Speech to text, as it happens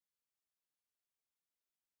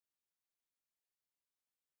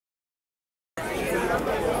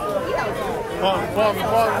Hey,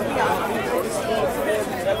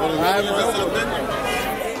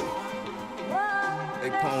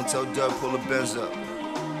 Pone, tell Doug pull the Benz up.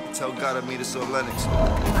 Tell God I meet us on Lennox.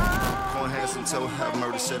 Corn Hanson, tell Have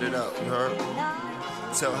Murder set it up. You heard?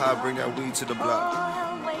 Tell How bring that weed to the block.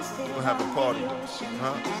 We'll have a party,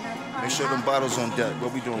 huh? Make sure them bottles on deck.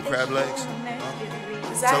 What we doing? Crab legs?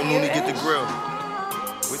 Tell Looney get the grill.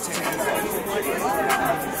 We're taking pull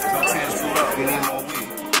up. We need more weed.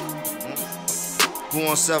 Who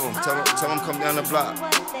on 7? Tell them come down the block.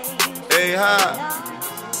 Hey, hi.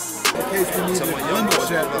 In case we need a blender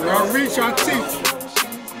shot, I'll reach our teeth.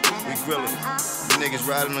 We grillin'. You niggas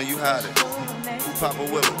riding on you hiding. Who Papa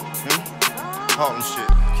Willie? Harlem shit.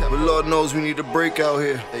 But Lord knows we need a break out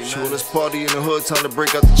here. Sure, let's party in the hood, time to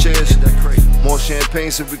break out the chairs. More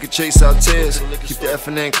champagne so we could chase our tears. Keep the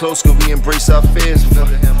F&N close cause we embrace our fears.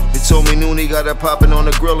 They told me Nooney got that poppin' on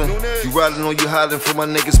the grillin'. You riding on you hiding for my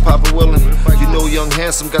niggas Papa Willin'. You know Young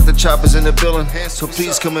Handsome got the choppers in the billin'. So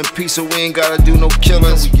please come in peace so we ain't gotta do no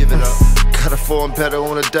killings. Gotta fall better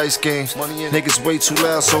on the dice games. Niggas way too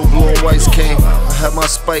loud so blue and whites came. I had my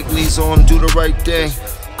Spike Lees on, do the right thing.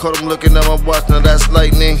 Caught him looking at my watch, now that's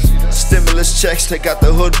lightning. Stimulus checks, they got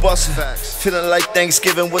the hood bustin'. Feeling like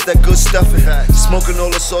Thanksgiving with that good stuffing. Smoking all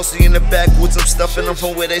the saucy in the backwoods, I'm stuffing. I'm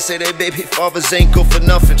from where they say they baby fathers ain't good for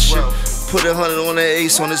nothing. Shit. Put 100 on the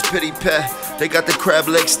ace on his pity pat. They got the crab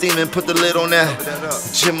leg steaming, put the lid on that.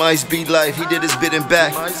 Jim Ice be life, he did his bidding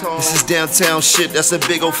back. This is downtown shit, that's a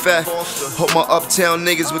big old fact. Hope my uptown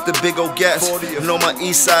niggas with the big old gas. And all my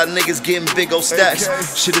east side niggas getting big old stacks.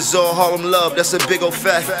 Shit is all Harlem love, that's a big old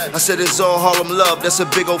fact. I said it's all Harlem love, that's a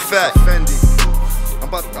big old fact. I'm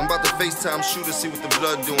about to FaceTime shoot to see what the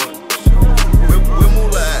blood doing. Where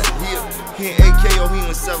Moolah at? He in AK or he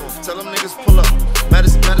in 7th. Tell them niggas pull up. Matter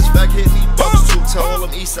of fact, hit me bucks too. Tell all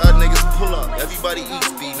them east side niggas pull up. Everybody eats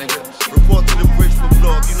beat, nigga. Report to the bridge for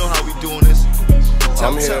blow up. You know how we doing this.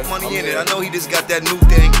 Tell Chuck Money in it. I know he just got that new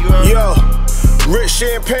thing. You heard? Yo. Rich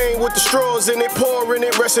champagne with the straws in it, pouring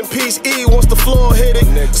it. Rest in peace, E, once the floor hit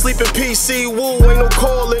it. Sleeping PC, woo, ain't no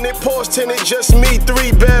calling it. Pause tinted, just me,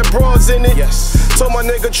 3 bad broads in it. Told my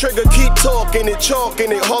nigga Trigger, keep talking it,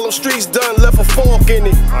 chalking it. Harlem streets done, left a fork in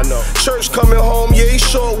it. I know. Church coming home, yeah, he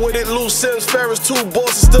short with it. Lou Sims, Ferris, 2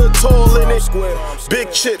 bosses stood tall in it.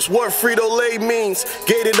 Big chips, what Frito-Lay means.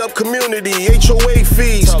 Gated up community, HOA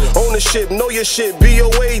fees. Ownership, know your shit,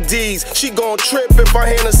 BOADs. She gon' trip if I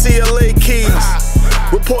hand her CLA keys.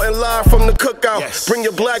 Reporting live from the cookout. Bring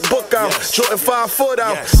your black book out. Jordan 5 foot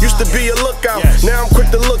out. Used to be a lookout. Now I'm quick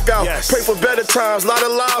to look out. Pray for better times. Lot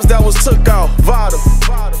of lives that was took out. Vado.